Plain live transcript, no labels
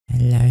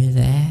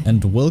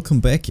And welcome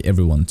back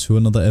everyone to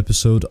another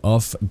episode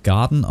of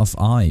Garden of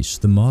Ice,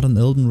 the modern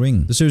Elden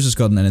Ring. The series has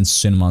gotten an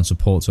insane amount of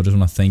support, so I just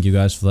want to thank you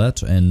guys for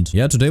that. And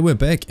yeah, today we're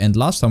back, and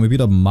last time we beat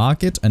up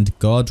Margit and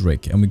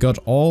Godric, and we got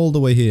all the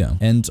way here.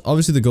 And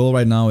obviously the goal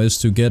right now is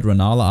to get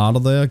Rennala out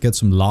of there, get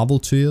some larval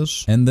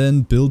tears, and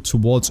then build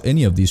towards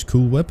any of these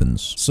cool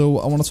weapons. So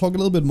I want to talk a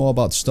little bit more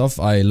about stuff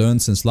I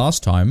learned since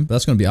last time.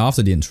 That's going to be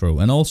after the intro,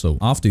 and also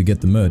after you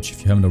get the merch,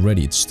 if you haven't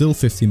already. It's still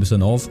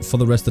 15% off for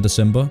the rest of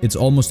December. It's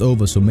almost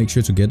over, so make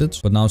sure to get it.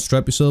 But now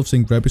strap yourselves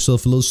in, grab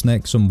yourself a little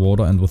snack, some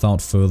water, and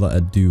without further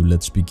ado,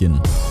 let's begin.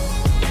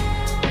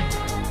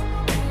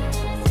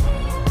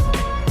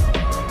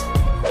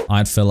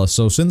 Alright fellas,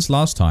 so since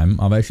last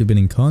time, I've actually been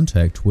in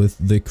contact with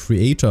the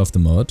creator of the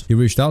mod. He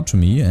reached out to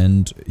me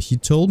and he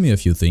told me a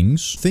few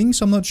things.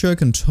 Things I'm not sure I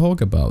can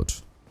talk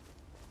about.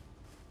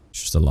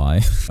 Just a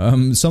lie.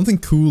 Something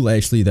cool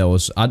actually that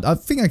was, I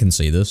think I can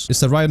say this, is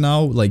that right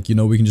now, like, you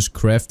know, we can just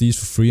craft these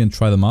for free and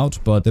try them out,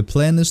 but the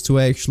plan is to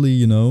actually,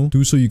 you know,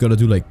 do so you gotta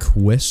do like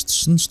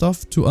quests and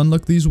stuff to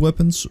unlock these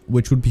weapons,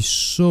 which would be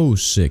so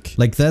sick.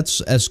 Like,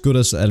 that's as good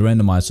as a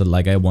randomizer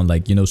like I want,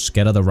 like, you know,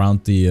 scattered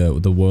around the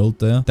world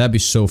there. That'd be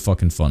so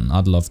fucking fun.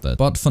 I'd love that.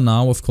 But for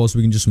now, of course,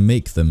 we can just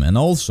make them. And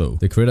also,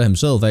 the creator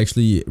himself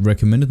actually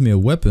recommended me a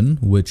weapon,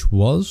 which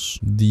was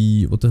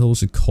the, what the hell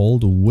was it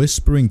called?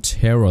 Whispering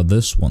Terror,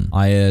 this one.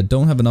 I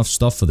don't have enough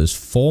stuff for this.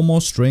 4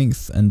 more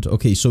strength, and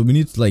okay, so we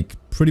need like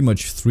pretty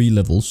much 3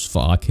 levels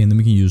for arcane, then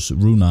we can use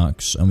rune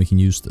arcs and we can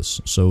use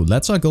this. So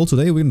that's our goal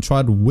today. We're gonna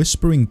try the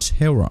Whispering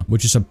Terror,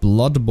 which is a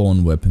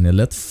Bloodborne weapon. It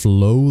let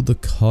flow the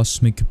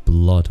cosmic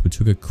blood. We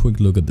took a quick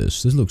look at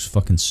this. This looks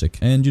fucking sick.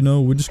 And you know,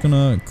 we're just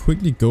gonna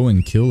quickly go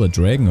and kill a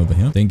dragon over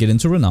here, then get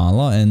into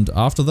Rennala, and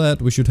after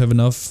that we should have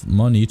enough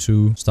money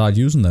to start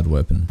using that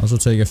weapon. Also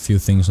take a few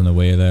things on the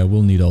way there.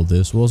 We'll need all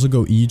this. We'll also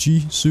go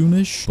EG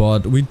soonish,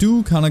 but we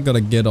do kind of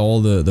gotta get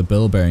all the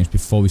bell bearings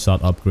before we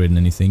start upgrading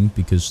anything,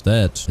 because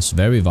that is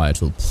very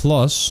vital.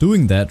 Plus,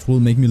 doing that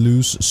will make me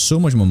lose so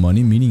much more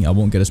money, meaning I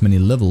won't get as many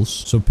levels.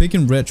 So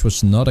picking Wretch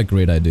was not a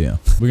great idea.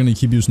 We're gonna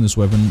keep using this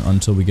weapon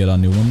until we get our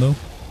new one though.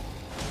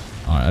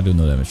 Alright, I do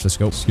no damage. Let's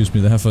go. Excuse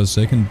me there for a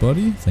second,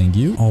 buddy. Thank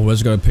you. Oh, we're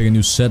just gotta pick a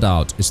new set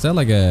out. Is that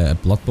like a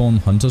Bloodborne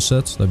hunter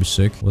set? That'd be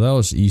sick. Well, that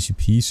was easy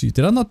peasy.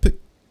 Did I not pick...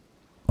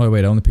 Oh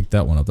wait, I only picked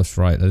that one up. That's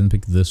right. I didn't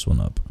pick this one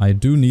up. I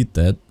do need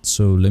that,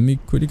 so let me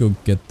quickly go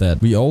get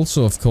that. We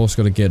also, of course,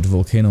 gotta get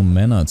Volcano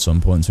Manor at some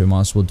point, so we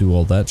might as well do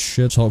all that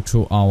shit. Talk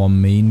to our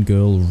main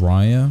girl,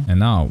 Raya. And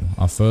now,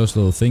 our first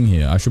little thing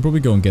here. I should probably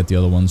go and get the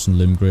other ones in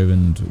Limgrave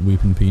and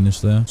Weeping Penis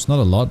there. It's not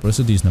a lot, but it's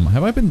a decent amount.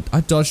 Have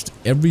I dodged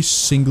every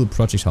single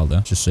projectile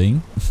there? Just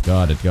saying.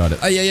 Got it, got it.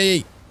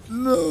 Ay.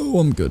 No,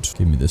 I'm good.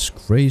 Give me this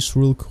grace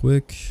real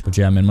quick. But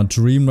yeah, man, my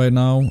dream right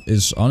now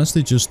is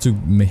honestly just to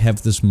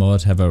have this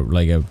mod have a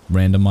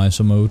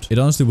randomizer mode. It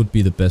honestly would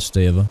be the best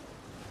day ever.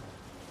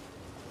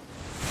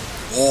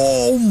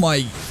 Oh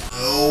my...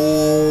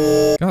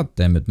 God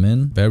damn it,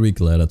 man. Very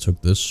glad I took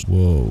this.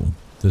 Whoa.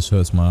 This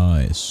hurts my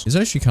eyes. It's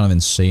actually kind of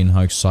insane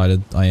how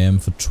excited I am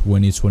for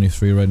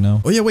 2023 right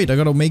now. Oh yeah, wait, I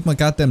gotta make my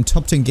goddamn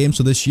top 10 games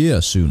of this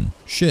year soon.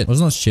 Shit. Well,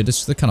 it's not shit,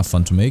 it's kind of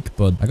fun to make,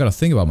 but I gotta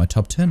think about my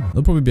top 10.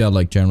 They'll probably be out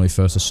like January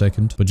 1st or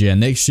 2nd. But yeah,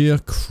 next year,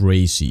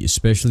 crazy.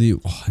 Especially,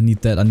 oh, I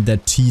need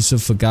that teaser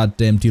for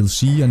goddamn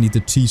DLC. I need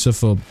the teaser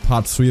for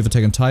part 3 of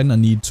Attack on Titan. I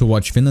need to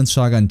watch Vinland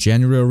Saga in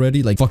January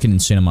already. Like, fucking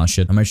insane amount of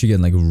shit. I'm actually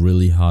getting like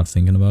really hard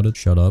thinking about it.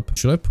 Shut up.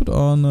 Should I put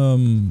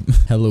on,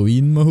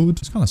 Halloween mode?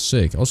 It's kind of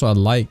sick. Also, I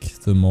like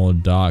the more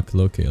dark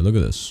look here. Look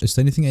at this. Is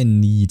there anything I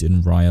need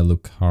in Raya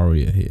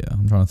Lucaria here?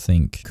 I'm trying to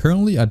think.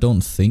 Currently, I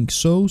don't think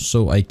so,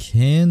 so I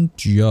can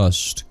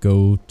just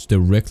go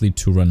directly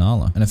to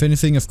Rennala. And if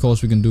anything, of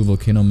course, we can do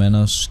Volcano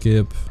Manor,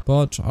 skip,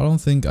 but I don't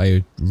think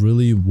I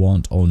really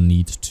want or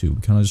need to.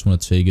 We kind of just want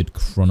to take it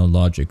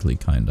chronologically,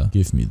 kind of.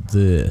 Give me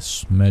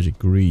this. Magic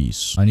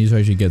Grease. I need to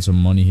actually get some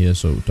money here,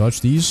 so dodge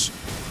these.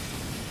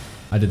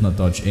 I did not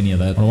dodge any of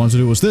that. What I wanted to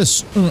do was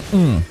this.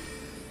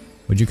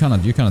 But you're kind of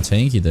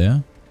tanky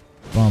there.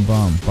 Bam,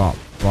 bam, bop,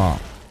 bop,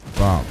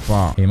 bop,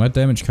 bop. Hey, my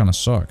damage kind of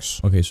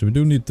sucks. Okay, so we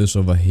do need this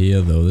over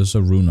here, though. This is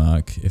a rune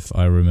arc, if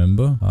I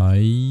remember.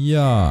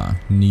 Yeah,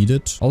 need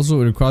it.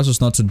 Also, it requires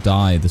us not to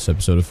die this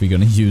episode if we're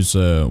gonna use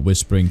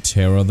Whispering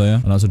Terror there.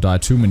 And not to die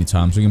too many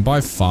times. We can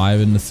buy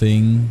 5 in the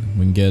thing.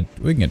 We can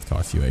get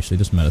quite a few, actually. It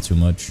doesn't matter too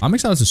much. I'm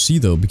excited to see,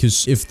 though,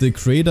 because if the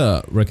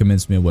creator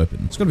recommends me a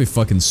weapon, it's gonna be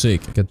fucking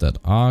sick. Get that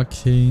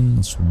arcane.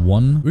 That's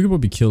 1. We could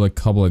probably kill a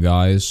couple of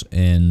guys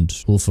and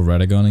pull for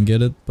Radagon and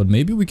get it. But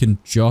maybe we can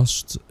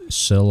just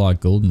sell our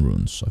golden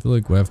runes. I feel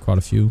like we have quite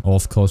a few. Or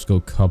of course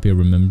go copy a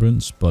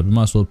remembrance, but we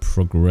might as well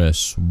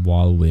progress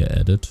while we're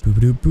at it. Boo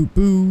boo boo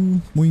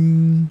boo.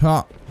 Wing.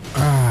 Ha.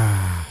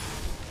 Ah.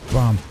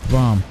 Bam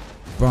bam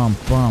bam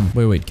bam.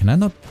 Wait, can I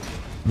not,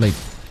 like,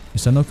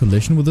 is there no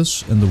collision with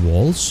this in the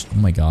walls? Oh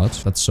my god,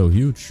 that's so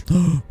huge.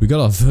 We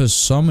got our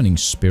first summoning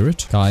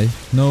spirit. Guy,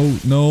 no,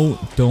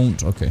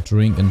 don't. Okay,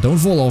 drink and don't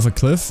fall off a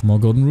cliff. More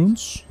golden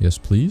runes. Yes,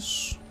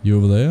 please. You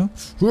over there.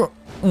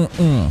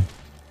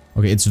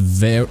 Okay, it's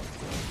very...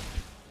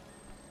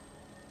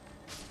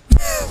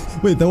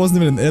 Wait, that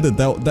wasn't even an edit.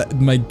 That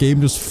my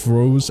game just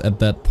froze at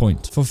that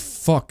point. For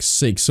fuck's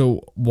sake.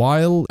 So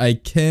while I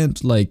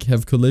can't like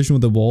have collision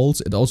with the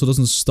walls, it also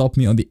doesn't stop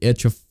me on the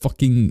edge of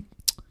fucking...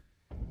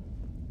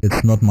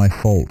 It's not my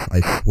fault, I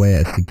swear,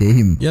 it's the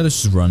game. Yeah,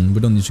 let's just run. We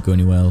don't need to go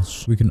anywhere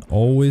else. We can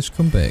always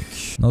come back.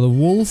 Now the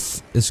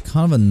wolf is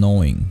kind of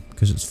annoying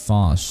because it's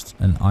fast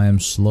and I am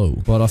slow.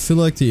 But I feel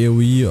like the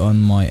AoE on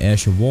my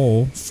Azure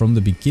Wall from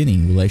the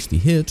beginning will actually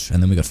hit,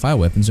 and then we got fire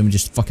weapons and we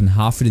just fucking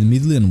half it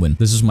immediately and win.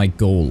 This is my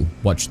goal.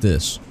 Watch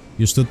this.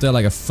 You stood there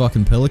like a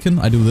fucking pelican.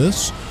 I do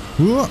this.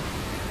 AoE.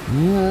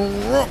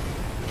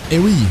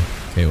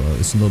 Okay, well,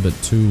 it's a little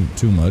bit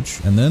too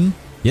much. And then,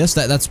 yes,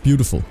 that's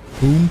beautiful.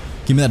 Boom.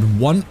 Give me that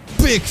one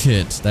big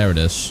hit. There it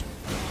is.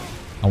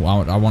 I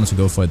wanted to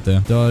go for it there.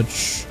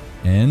 Dodge.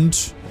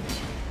 And...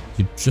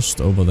 you're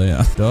just over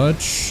there.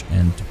 Dodge.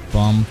 And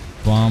bomb.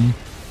 Bomb.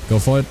 Go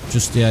for it.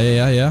 Just,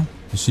 yeah.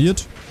 You see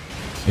it?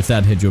 If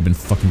that hit, you've been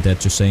fucking dead,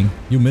 just saying.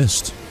 You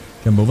missed.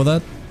 Jump over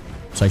that.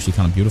 It's actually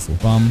kind of beautiful.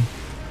 Bomb.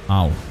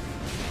 Ow.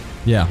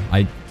 Yeah,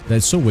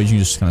 that's so weird you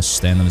just kind of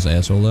stand on his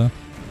asshole there.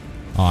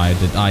 Oh, I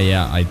did. Ah,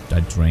 yeah, I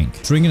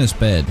drank. Drinking is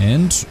bad.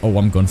 And, oh,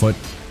 I'm going for it.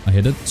 I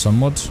hit it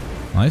somewhat.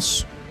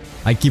 Nice.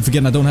 I keep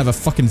forgetting I don't have a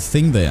fucking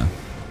thing there.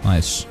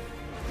 Nice.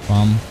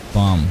 Bomb,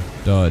 bomb,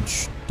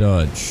 dodge,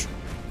 dodge.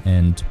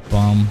 And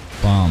bomb,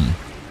 bomb.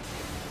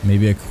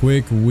 Maybe a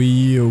quick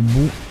wee...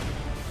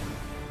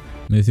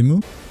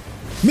 MythyMoo?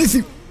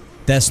 Mythy...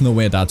 There's no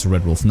way I died to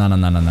Red Wolf. No.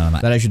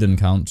 That actually didn't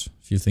count,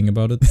 if you think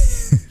about it.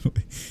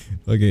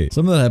 Okay,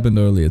 something that happened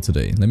earlier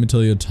today. Let me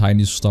tell you a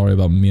tiny story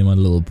about me and my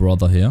little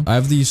brother here. I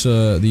have these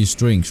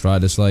drinks,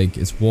 right? It's like,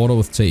 it's water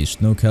with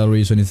taste. No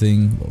calories or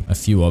anything. Well, a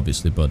few,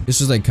 obviously, but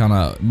this is like kind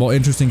of more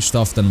interesting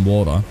stuff than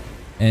water.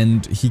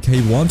 And he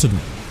wanted...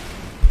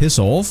 Piss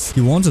off.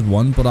 He wanted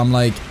one, but I'm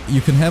like,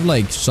 you can have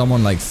like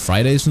someone like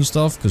Fridays and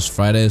stuff, because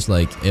Friday is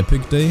like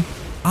epic day.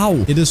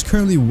 Ow! It is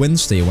currently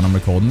Wednesday when I'm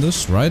recording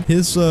this, right?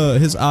 His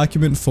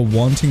argument for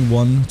wanting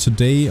one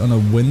today on a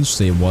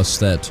Wednesday was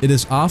that it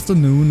is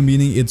afternoon,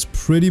 meaning it's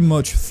pretty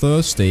much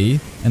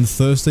Thursday, and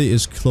Thursday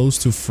is close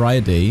to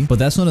Friday. But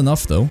that's not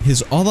enough though.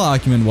 His other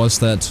argument was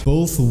that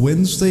both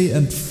Wednesday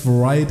and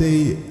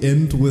Friday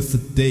end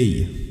with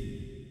day.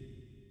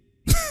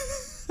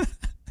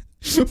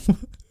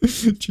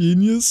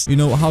 Genius. You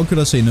know, how could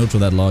I say no to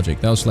that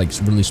logic? That was like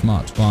really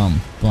smart. Bomb,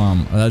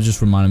 bomb. That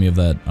just reminded me of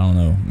that. I don't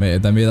know.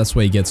 Maybe that's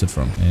where he gets it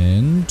from.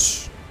 And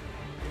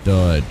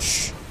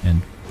dodge.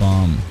 And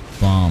bomb,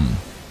 bomb.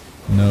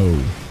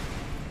 No.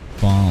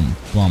 Bomb,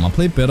 bomb. I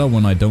play better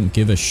when I don't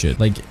give a shit.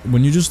 Like,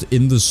 when you're just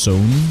in the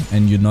zone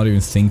and you're not even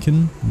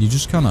thinking, you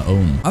just kind of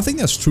own. I think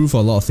that's true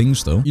for a lot of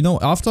things, though. You know,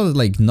 after,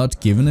 like,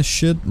 not giving a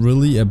shit,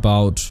 really,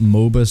 about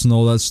MOBAs and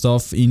all that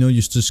stuff, you know, you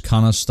just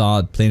kind of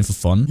start playing for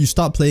fun. You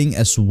start playing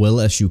as well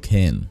as you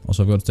can.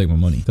 Also, I've got to take my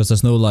money. Because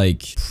there's no,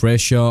 like,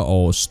 pressure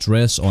or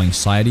stress or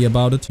anxiety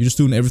about it. You're just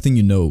doing everything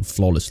you know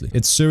flawlessly.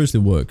 It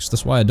seriously works.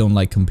 That's why I don't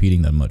like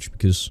competing that much.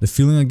 Because the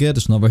feeling I get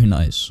is not very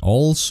nice.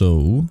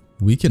 Also...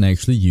 we can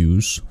actually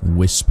use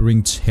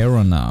Whispering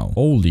Terror now.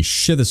 Holy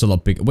shit, it's a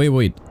lot bigger.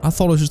 Wait. I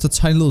thought it was just a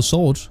tiny little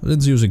sword. I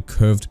didn't see it was a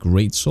curved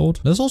greatsword.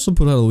 Let's also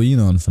put Halloween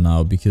on for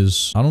now,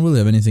 because I don't really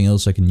have anything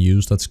else I can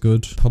use that's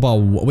good. How about...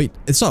 wait,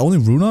 it's not only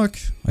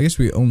Runark? I guess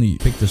we only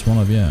picked this one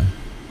up, yeah.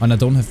 And I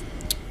don't have...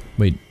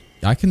 wait,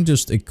 I can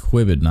just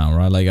equip it now,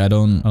 right? Like, I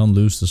don't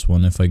lose this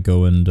one if I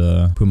go and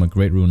put my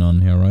Great Rune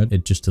on here, right?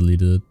 It just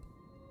deleted it.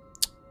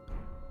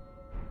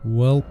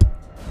 Welp.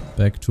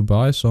 Back to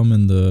buy some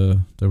in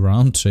the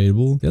round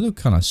table. They look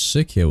kind of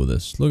sick here with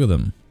this. Look at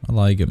them. I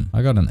like him.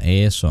 I got an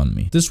ass on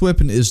me. This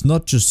weapon is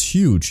not just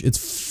huge. It's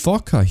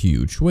fucker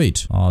huge.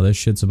 Wait. Oh, this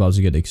shit's about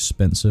to get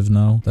expensive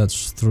now.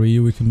 That's 3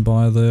 we can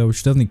buy there. We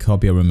should definitely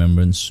copy a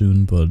Remembrance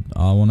soon, but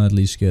I want to at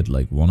least get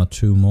like 1 or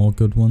 2 more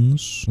good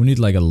ones. We need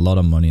like a lot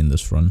of money in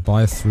this run.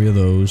 Buy 3 of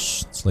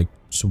those. It's like...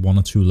 so 1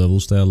 or 2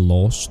 levels there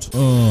lost.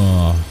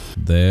 Oh,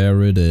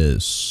 there it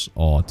is.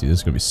 Oh, dude, this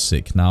is gonna be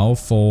sick. Now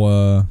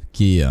for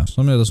gear.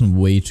 Something that doesn't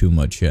weigh too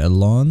much here. A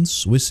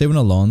lance. We're saving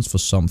a lance for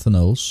something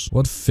else.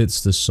 What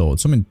fits this sword?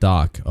 Something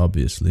dark,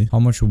 obviously. How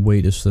much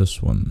weight is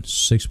this one?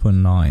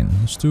 6.9.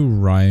 Let's do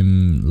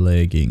Rhyme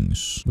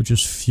leggings, which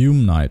is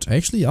Fume Knight.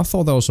 Actually, I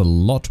thought that was a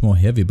lot more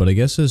heavy, but I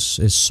guess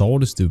his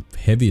sword is the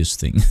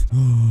heaviest thing.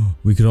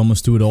 We could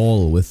almost do it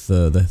all with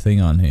the thing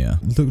on here.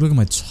 Look at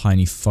my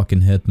tiny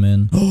fucking head,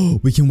 man.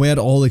 Oh, we can wear it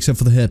all except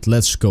for the head.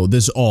 Let's go.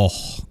 This, oh,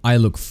 I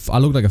look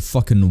like a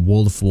fucking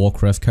World of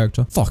Warcraft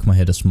character. Fuck, my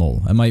head is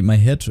small. And my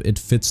head, it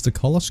fits the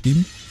color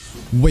scheme.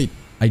 Wait,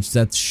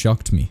 that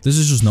shocked me. This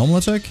is just normal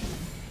attack?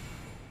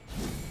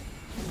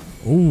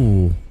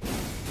 Ooh.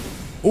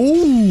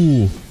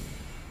 Ooh.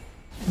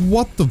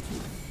 What the...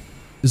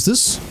 is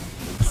this?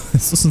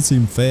 This doesn't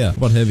seem fair.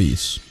 What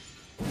heavies?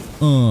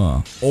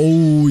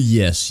 Oh,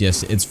 yes,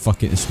 it's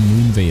fucking... it's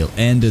Moonveil.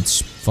 And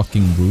it's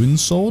fucking Rune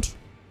Sword?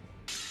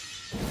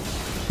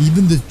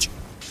 Even the...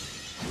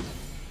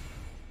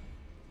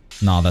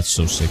 nah, that's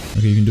so sick.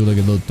 Okay, you can do like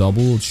a little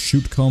double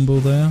shoot combo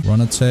there.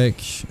 Run attack.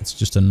 It's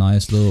just a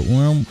nice little...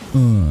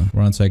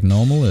 run attack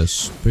normal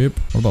is... beep.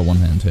 What about one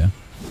hand here?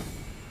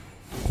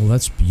 Oh,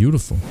 that's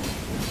beautiful.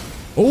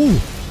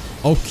 Oh!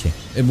 Okay.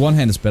 In one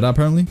hand is better,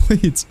 apparently.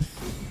 Wait.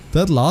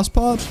 That last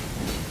part?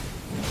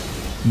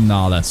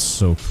 Nah, that's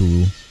so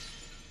cool.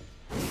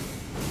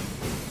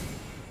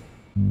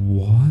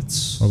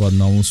 What? What about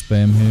normal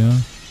spam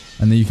here?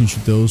 And then you can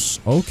shoot those.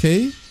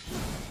 Okay.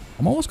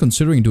 I'm almost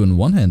considering doing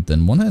one hand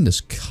then. One hand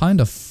is kind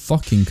of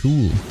fucking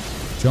cool.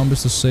 Jump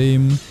is the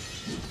same.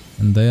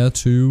 And there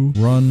too.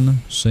 Run,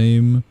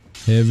 same.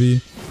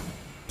 Heavy.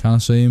 Kind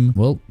of same.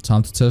 Well,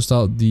 time to test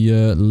out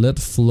the let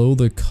flow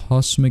the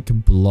cosmic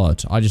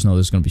blood. I just know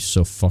this is gonna be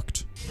so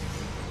fucked.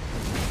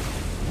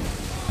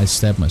 I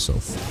stabbed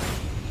myself.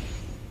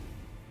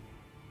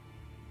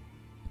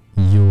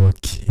 You're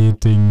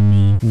kidding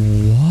me.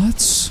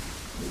 What?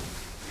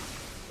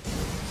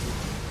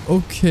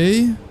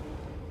 Okay.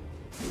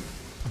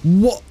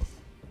 What?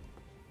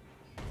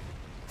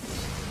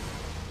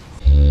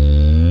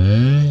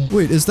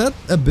 Wait, is that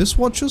Abyss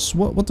Watchers?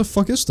 What the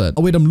fuck is that?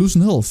 Oh wait, I'm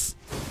losing health.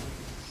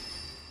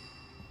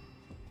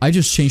 I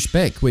just changed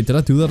back. Wait, did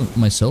I do that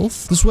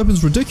myself? This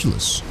weapon's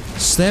ridiculous.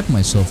 Stab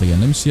myself again.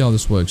 Let me see how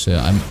this works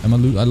here. I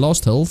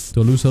lost health.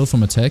 Do I lose health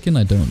from attacking?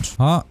 I don't.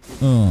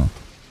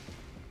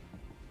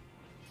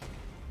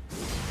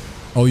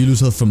 Oh, you lose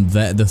health from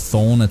that, the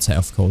thorn attack,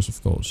 of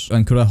course.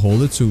 And could I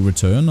hold it to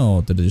return,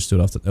 or did I just do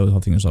it after? Oh, I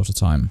think it was after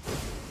time.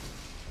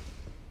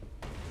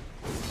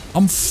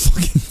 I'm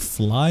fucking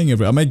flying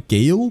everywhere. Am I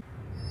Gale?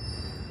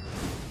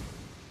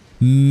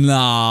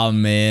 Nah,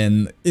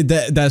 man.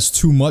 That's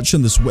too much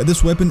on this.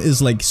 This weapon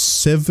is like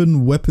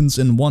 7 weapons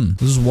in one.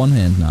 This is one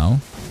hand now.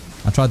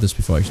 I tried this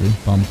before, actually.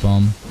 Bum,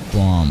 bum,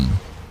 bum.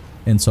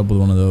 Ends up with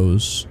one of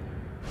those.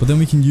 But then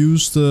we can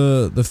use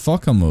the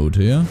fucker mode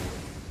here.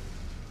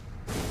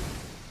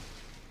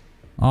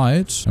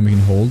 Alright, and we can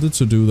hold it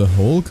to do the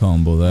whole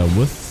combo there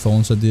with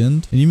thorns at the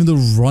end. And even the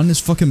run is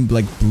fucking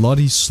like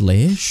bloody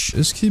slash.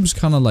 This seems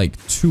kind of like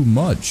too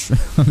much.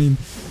 I mean,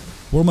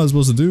 what am I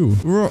supposed to do?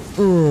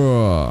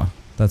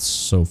 That's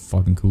so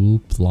fucking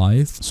cool.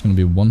 Blythe. It's gonna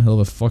be one hell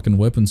of a fucking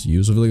weapon to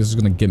use. I feel like this is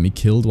gonna get me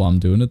killed while I'm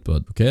doing it,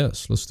 but who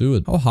cares? Let's do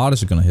it. How hard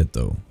is it gonna hit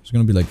though? It's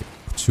gonna be like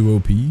 2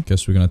 OP.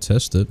 Guess we're gonna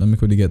test it. Let me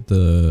quickly get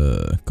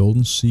the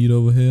golden seed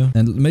over here.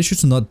 And make sure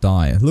to not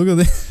die. Look at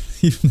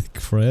this. Even the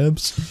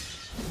crabs.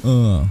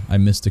 I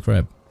missed the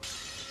crab.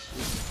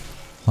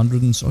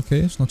 100 and... Okay,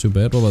 it's not too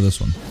bad. What about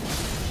this one?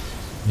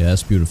 Yeah,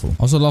 it's beautiful.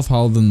 Also love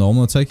how the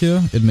normal attack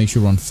here, it makes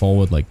you run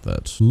forward like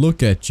that.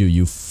 Look at you,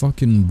 you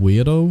fucking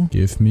weirdo.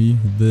 Give me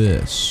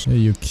this. Hey,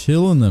 you're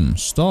killing them.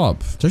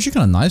 Stop. It's actually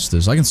kind of nice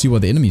this. I can see where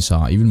the enemies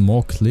are even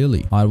more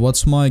clearly. Alright,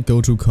 what's my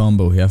go-to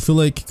combo here? I feel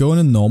like going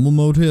in normal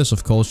mode here is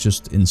of course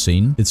just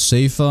insane. It's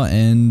safer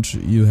and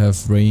you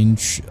have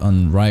range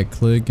on right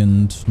click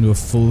and do a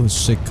full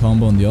sick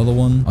combo on the other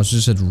one. I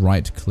just said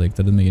right click.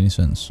 That didn't make any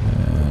sense.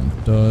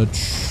 And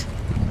dodge.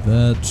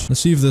 That. Let's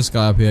see if this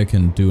guy up here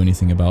can do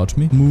anything about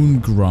me.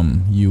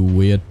 Moongrum, you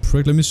weird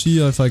prick. Let me see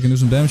if I can do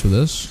some damage with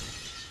this.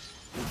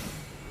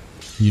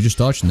 You just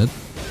dodging it.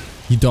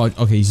 He dodged.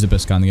 Okay, he's the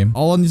best guy in the game.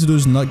 All I need to do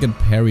is not get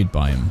parried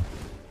by him.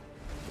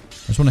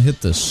 I just want to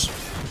hit this.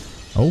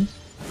 Oh,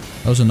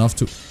 that was enough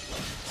to...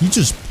 He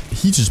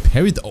just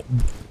parried the... Oh.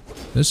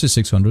 This is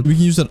 600. We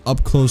can use that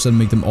up close and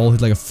make them all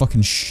hit like a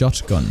fucking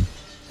shotgun.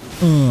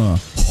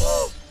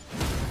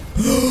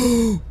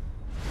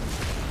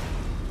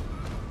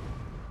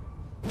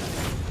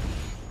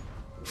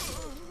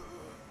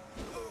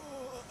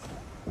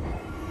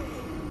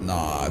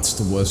 Nah, it's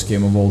the worst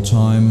game of all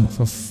time.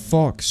 For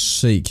fuck's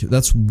sake.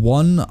 That's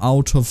 1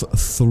 out of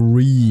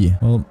 3.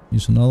 Well,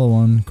 use another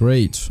one.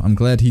 Great. I'm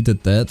glad he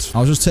did that.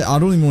 I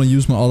don't even want to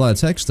use my other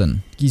attacks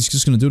then. He's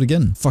just gonna do it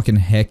again. Fucking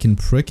hacking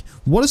prick.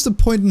 What is the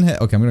point in okay,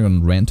 I'm gonna go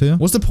and rant here.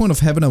 What's the point of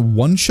having a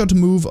one-shot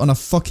move on a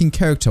fucking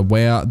character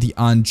where the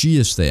RNG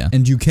is there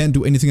and you can't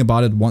do anything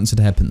about it once it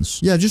happens?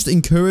 Yeah, just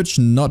encourage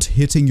not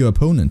hitting your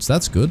opponents.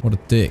 That's good. What a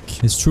dick.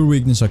 His true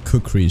weakness are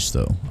cookeries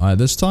though. Alright,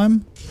 this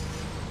time...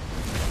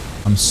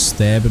 I'm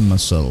stabbing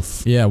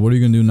myself. Yeah, what are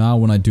you gonna do now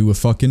when I do a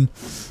fucking...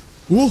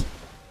 Ooh!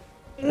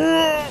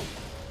 That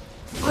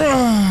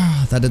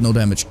did no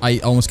damage. I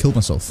almost killed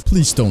myself.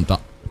 Please don't die.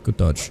 Good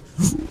dodge.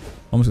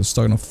 Almost got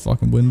stuck in a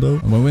fucking window.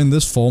 And when we're in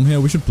this form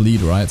here, we should bleed,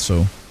 right?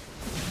 So...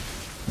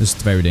 It's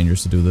very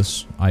dangerous to do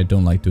this. I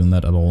don't like doing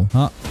that at all.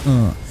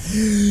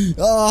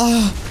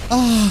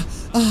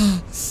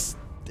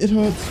 It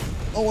hurts.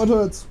 Oh, it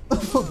hurts.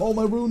 All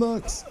my rune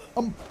arcs.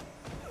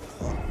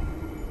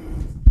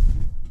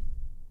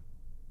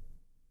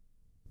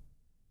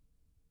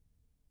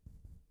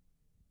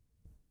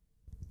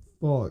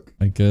 Fuck.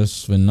 I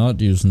guess we're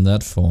not using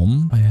that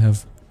form. I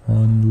have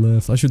one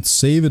left. I should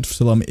save it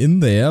till I'm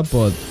in there,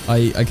 but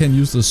I can't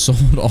use the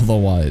sword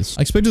otherwise.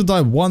 I expected to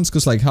die once,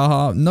 cause like,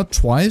 haha, not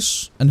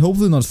twice, and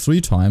hopefully not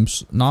 3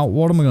 times. Now,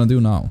 what am I gonna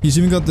do now? He's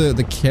even got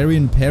the carry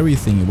and parry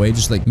thing where he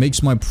just like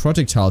makes my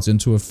projectiles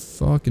into a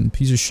fucking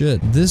piece of shit.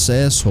 This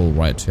asshole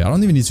right here. I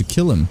don't even need to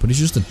kill him, but he's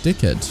just a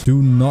dickhead.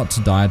 Do not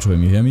die to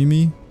him, you hear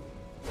me?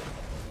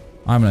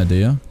 I have an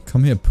idea.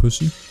 Come here,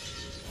 pussy.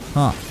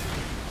 Ha.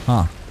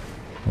 Ha.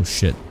 Oh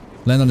shit.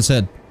 Land on his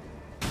head.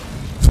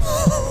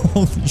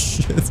 Holy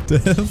shit,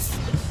 death.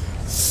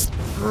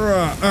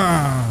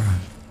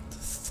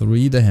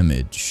 3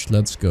 damage.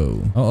 Let's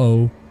go.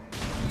 Uh-oh.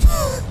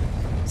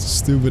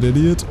 Stupid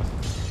idiot.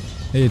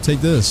 Hey,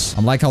 take this.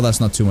 I like how that's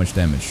not too much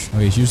damage.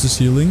 Okay, let's use this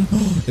healing.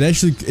 It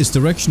actually is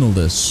directional,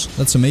 this.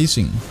 That's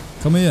amazing.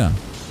 Come here.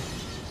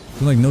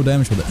 There's like no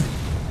damage with it.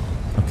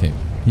 Okay.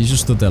 He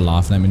just stood there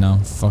laughing at me now.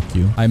 Fuck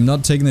you. I'm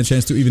not taking the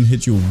chance to even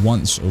hit you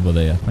once over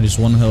there. I just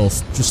 1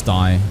 health. Just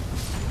die.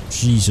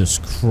 Jesus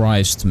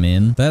Christ,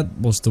 man. That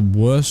was the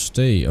worst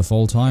day of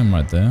all time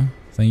right there.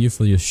 Thank you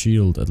for your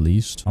shield, at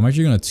least. I'm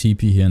actually gonna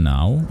TP here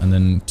now, and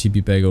then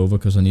TP back over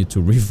because I need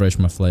to refresh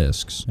my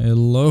flasks.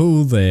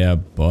 Hello there,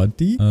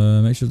 buddy.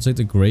 Actually, I'll take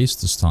the grace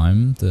this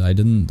time.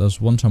 There's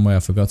one time where I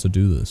forgot to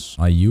do this.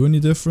 Are you any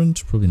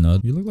different? Probably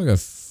not. You look like a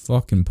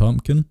fucking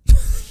pumpkin.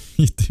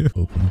 You do.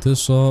 Open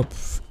this up.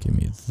 Give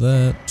me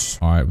that.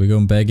 Alright, we're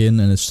going back in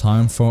and it's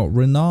time for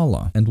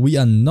Renala. And we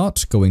are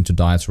not going to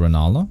die to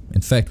Renala.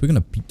 In fact, we're gonna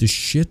beat the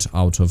shit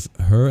out of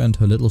her and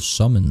her little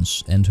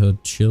summons and her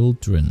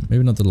children.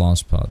 Maybe not the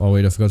last part. Oh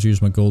wait, I forgot to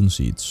use my golden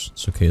seeds.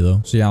 It's okay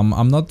though. So yeah,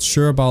 I'm not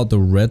sure about the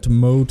red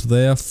mode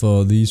there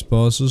for these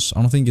bosses.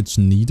 I don't think it's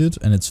needed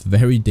and it's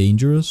very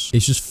dangerous.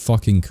 It's just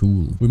fucking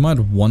cool. We might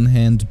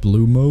one-hand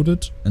blue mode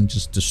it and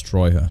just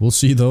destroy her. We'll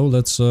see though.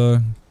 Let's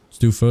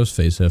do first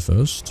phase here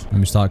first. Let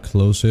me start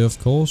close here, of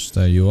course.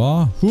 There you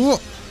are.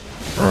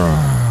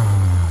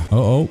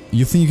 Uh-oh.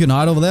 You think you can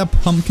hide over there,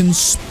 pumpkin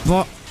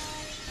spot?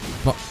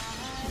 Okay,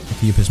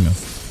 you piss me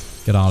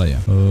off. Get out of here.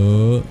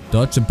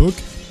 Dodge a book.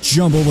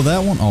 Jump over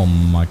that one. Oh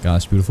my god,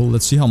 it's beautiful.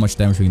 Let's see how much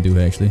damage we can do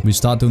here, actually. We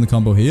start doing the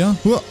combo here.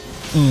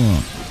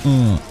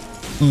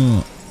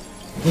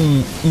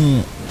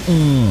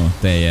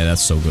 There, yeah,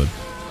 that's so good.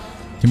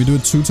 Can we do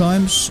it 2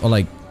 times? Or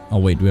like... Oh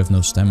wait, we have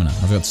no stamina.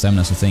 I forgot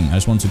stamina is a thing. I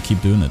just want to keep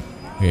doing it.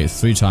 Okay,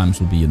 3 times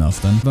will be enough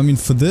then. I mean,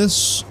 for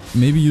this,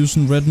 maybe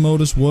using red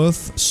mode is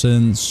worth,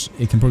 since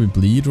it can probably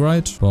bleed,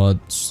 right?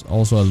 But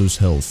also I lose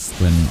health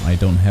when I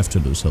don't have to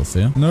lose health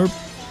here. Nope.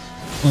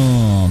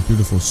 Oh,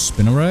 beautiful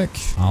spinnerack.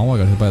 Ow, I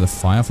got hit by the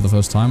fire for the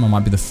first time. I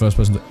might be the first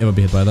person to ever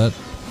be hit by that.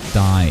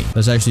 Die.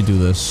 Let's actually do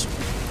this.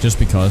 Just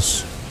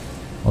because.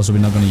 Also, we're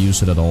not gonna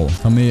use it at all.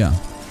 Come here.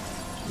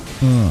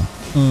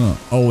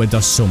 Oh, it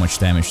does so much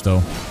damage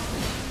though.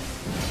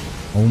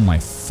 Oh my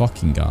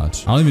fucking god.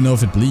 I don't even know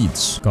if it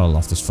bleeds. Gotta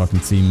love this fucking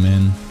theme,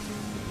 man.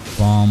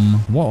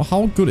 Wow,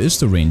 how good is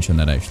the range on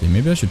that actually?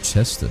 Maybe I should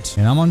test it.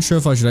 And I'm unsure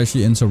if I should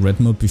actually enter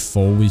red mode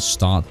before we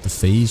start the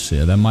phase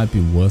here. That might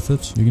be worth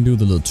it. You can do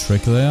the little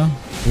trick there.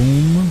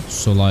 Boom.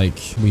 So like,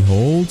 we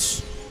hold.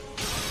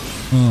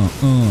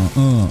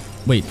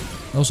 Wait,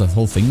 that was a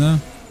whole thing there?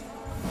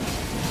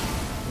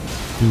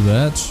 Do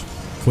that.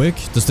 Quick.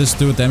 Does this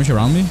do damage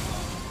around me?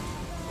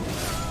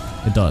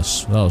 It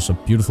does. That was a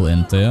beautiful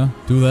end there.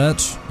 Do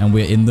that. And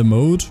we're in the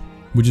mode.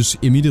 We just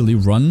immediately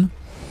run.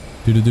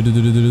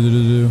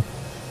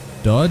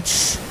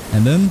 Dodge.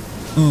 And then.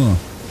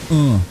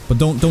 But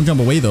don't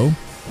jump away though.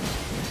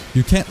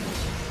 You can't.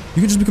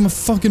 You can just become a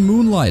fucking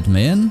moonlight,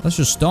 man. That's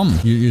just dumb.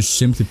 You're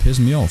simply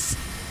pissing me off.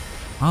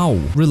 Ow.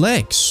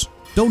 Relax.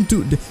 Don't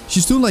do.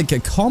 She's doing like a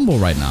combo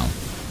right now.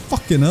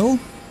 Fucking hell.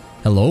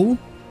 Hello?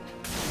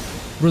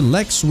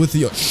 Relax with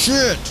your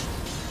shit.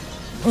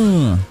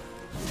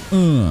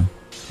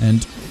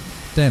 And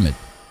damn it.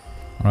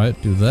 Alright,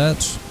 do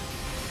that.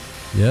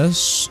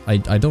 Yes. I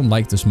don't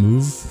like this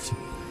move.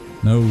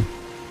 No.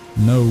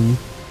 No.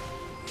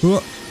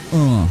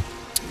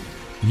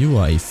 You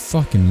are a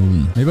fucking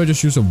moon. Maybe I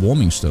just use a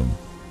warming stone.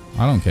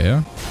 I don't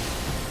care.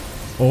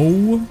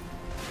 Oh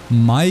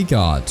my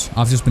god.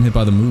 I've just been hit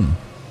by the moon.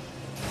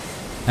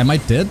 Am I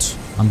dead?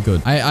 I'm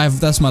good.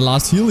 That's my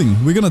last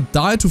healing. We're gonna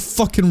die to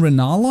fucking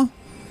Renala?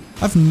 I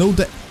have no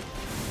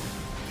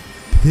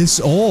Piss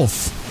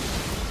off.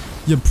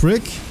 You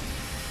prick.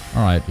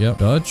 Alright, yep.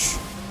 Dodge.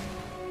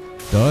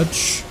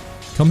 Dodge.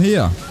 Come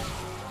here.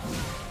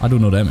 I do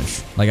no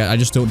damage. Like, I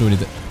just don't do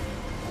anything.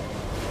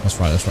 That's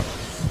right, that's right.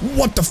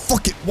 What the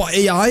fuck? What,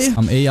 AI?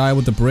 I'm AI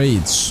with the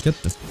braids. Get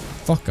the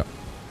fuck up.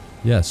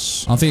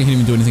 Yes. I don't think I can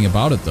even do anything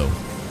about it, though.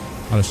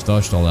 I just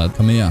dodged all that.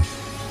 Come here.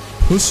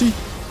 Pussy.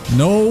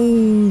 No,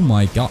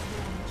 my god.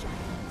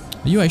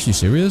 Are you actually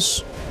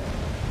serious?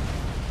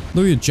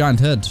 Look at your giant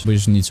head. We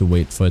just need to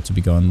wait for it to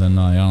be gone, then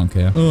I don't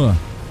care.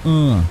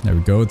 There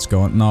we go, it's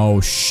gone.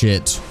 No,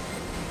 shit.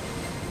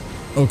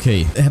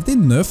 Okay, have they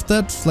nerfed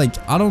that? Like,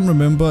 I don't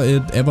remember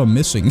it ever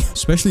missing.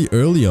 Especially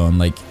early on,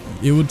 like,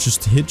 it would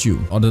just hit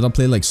you. Or did I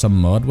play like some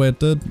mod where it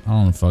did?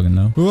 I don't fucking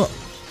know.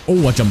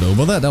 Oh, I jumped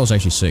over that? That was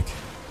actually sick.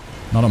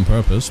 Not on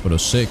purpose, but it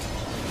was sick.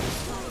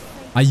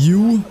 Are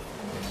you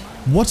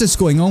What is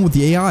going on with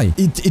the AI?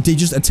 They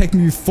just attacked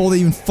me before they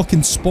even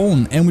fucking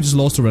spawn, and we just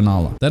lost to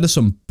Renala. That is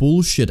some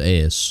bullshit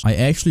ass. I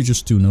actually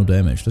just do no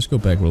damage. Let's go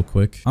back real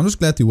quick. I'm just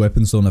glad the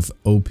weapons don't have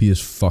OP as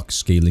fuck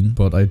scaling,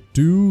 but I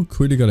do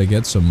quickly gotta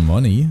get some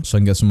money so I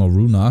can get some more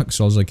rune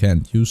arcs, else I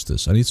can't use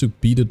this. I need to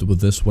beat it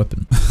with this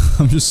weapon.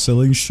 I'm just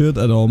selling shit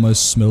at all my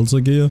smelter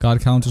gear.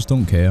 Guard counters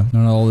don't care.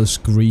 None of all this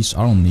grease.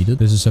 I don't need it.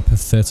 This is a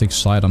pathetic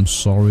sight. I'm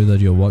sorry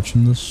that you're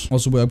watching this.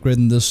 Also, we're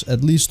upgrading this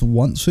at least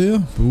once here.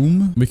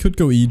 Boom. We could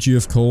go EG,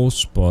 of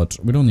course, but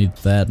we don't need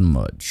that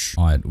much.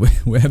 Alright,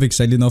 we have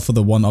exactly enough for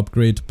the one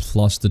upgrade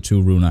plus the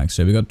 2 rune arcs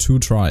here. We got 2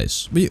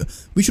 tries. We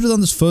should have done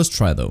this first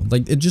try though.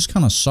 Like, it just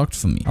kind of sucked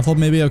for me. I thought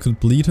maybe I could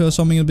bleed her or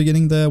something in the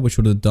beginning there, which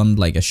would have done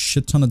like a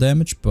shit ton of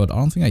damage, but I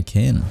don't think I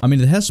can. I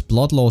mean, it has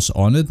blood loss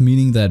on it,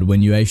 meaning that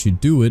when you actually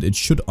do it, it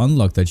should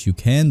unlock that you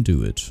can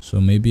do it. So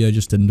maybe I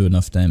just didn't do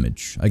enough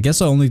damage. I guess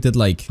I only did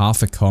like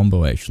half a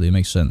combo actually. It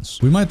makes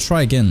sense. We might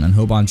try again and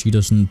hope RNG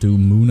doesn't do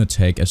moon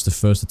attack as the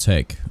first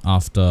attack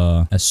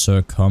after a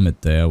Sir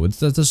Comet there.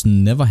 That just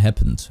never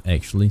happened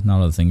actually, now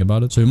that I think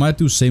about it. So we might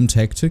do same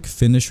tactic,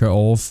 finish her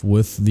off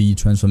with the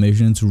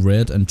transformation into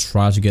red and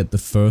try to get the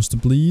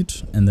first bleed,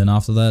 and then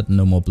after that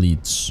no more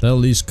bleeds. That'll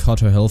at least cut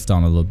her health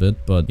down a little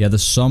bit, but yeah, the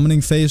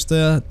summoning phase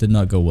there did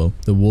not go well.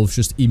 The wolf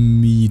just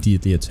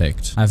immediately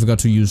attacked. I forgot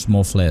to use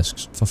more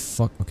flasks. For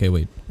fuck. Okay,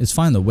 wait. It's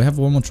fine though. We have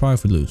one more try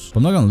if we lose.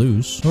 I'm not gonna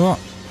lose. Why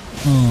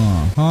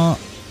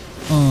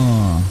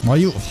are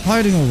you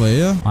hiding over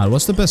here? Alright,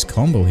 what's the best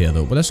combo here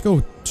though? But let's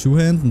go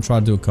 2-hand and try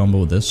to do a combo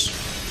with this.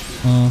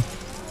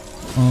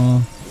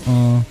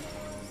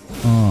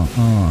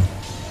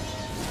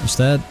 Is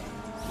that...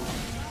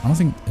 I don't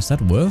think... Is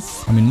that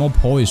worth? I mean, more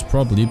poise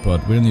probably,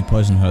 but we don't need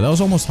poison her. That was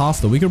almost half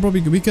though. We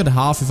could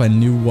half if I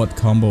knew what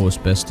combo was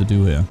best to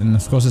do here. And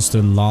of course it's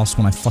the last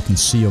one I fucking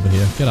see over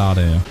here. Get out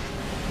of here.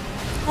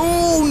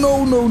 Oh,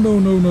 no.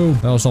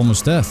 That was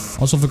almost death.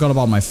 Also forgot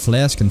about my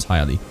flask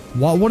entirely.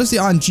 What is the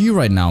RNG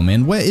right now,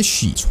 man? Where is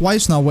she?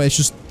 Twice now where it's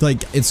just,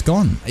 like, it's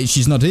gone.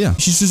 She's not here.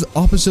 She's just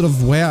opposite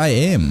of where I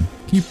am.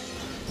 Can you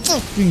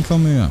fucking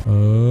come here?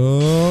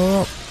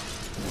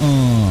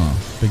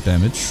 Big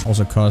damage.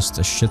 Also cost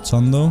a shit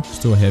ton, though.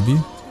 Still heavy.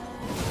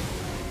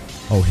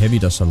 Oh, heavy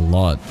does a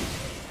lot.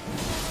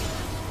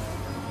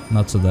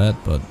 Not to that,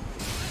 but...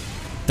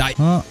 Die!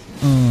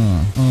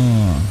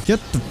 Get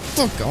the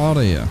fuck out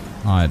of here.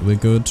 Alright, we're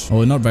good. Oh,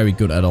 we're not very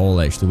good at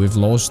all, actually. We've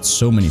lost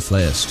so many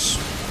flasks.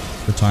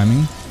 Good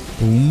timing.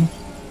 Boom.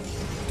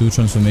 Do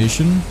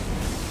transformation.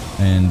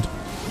 And...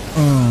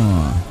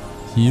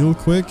 heal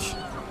quick.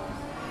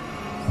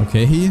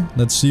 Okay,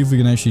 let's see if we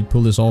can actually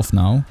pull this off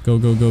now. Go.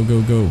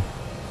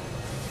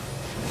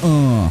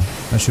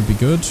 That should be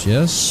good,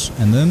 yes.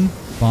 And then...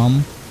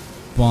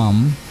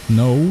 Bomb.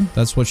 No,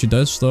 that's what she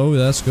does, though.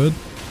 That's good.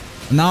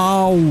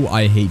 Now,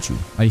 I hate you.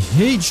 I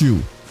hate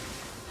you.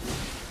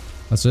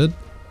 That's it.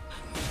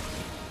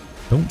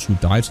 Don't you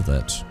die to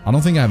that. I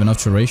don't think I have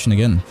enough duration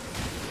again.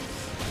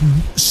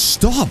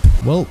 Stop!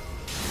 Well,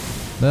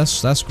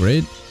 that's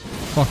great.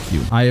 Fuck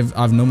you. I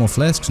have no more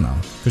flasks now.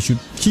 Because you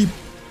keep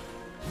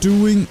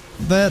doing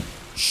that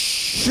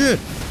shit.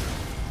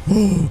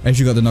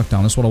 Actually got the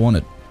knockdown. That's what I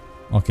wanted.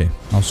 Okay.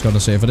 I was gonna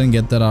say, if I didn't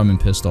get that, I'm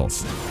pissed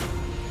off.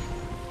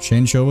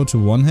 Change over to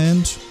one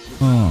hand.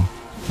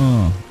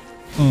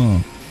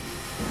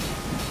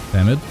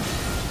 Damn it.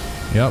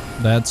 Yep,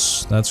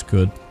 that's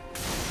good.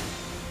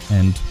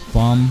 And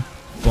bomb.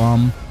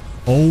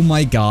 Oh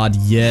my god,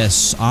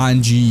 yes.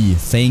 RNG,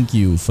 thank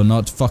you for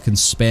not fucking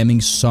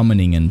spamming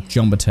summoning and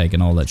jump attack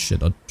and all that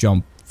shit. Or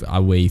jump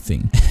away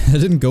thing. It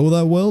didn't go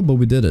that well, but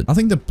we did it. I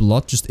think the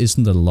blood just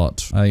isn't a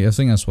lot. I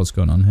think that's what's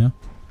going on here.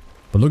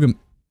 But look at...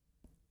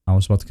 I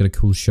was about to get a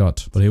cool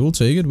shot. But hey, we'll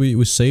take it.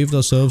 We saved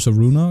ourselves a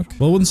rune arc.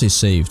 Well, I wouldn't say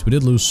saved. We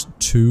did lose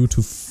 2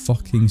 to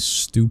fucking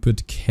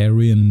stupid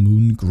Carrion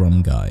Moon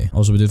Grum guy.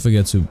 Also, we did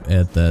forget to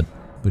add that,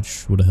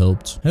 which would have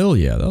helped. Hell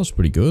yeah, that was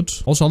pretty good.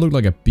 Also, I look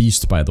like a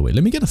beast, by the way.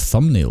 Let me get a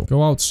thumbnail.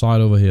 Go outside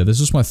over here.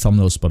 This is my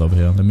thumbnail spot over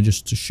here. Let me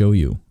just show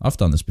you. I've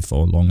done this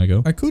before, long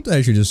ago. I could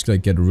actually just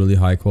like get really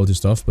high quality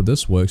stuff, but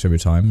this works every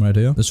time right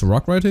here. This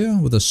rock right here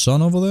with the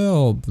sun over there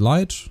or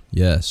light.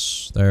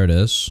 Yes, there it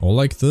is. Or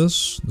like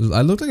this.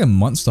 I look like a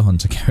Monster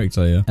Hunter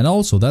character here. And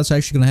also, that's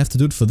actually gonna have to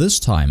do it for this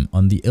time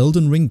on the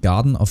Elden Ring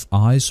Garden of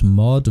Eyes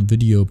mod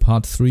video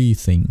part 3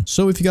 thing.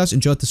 So if you guys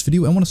enjoyed this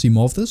video and want to see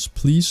more of this,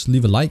 please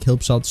leave a like.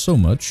 Helps out so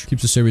much.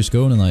 Keeps the series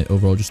going and I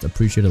overall just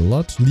appreciate it a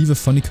lot. Leave a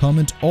funny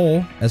comment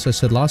or, as I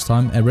said last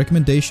time, a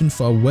recommendation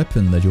for a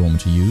weapon that you want me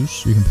to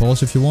use. You can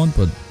pause if you want,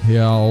 but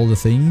here are all the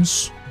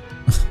things.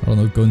 I don't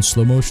know, go in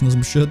slow motion or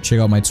some shit. Check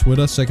out my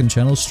Twitter, second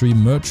channel,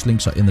 stream merch,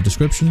 links are in the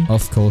description.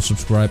 Of course,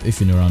 subscribe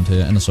if you're new around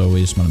here. And as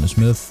always, my name is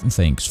Myth, and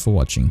thanks for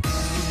watching.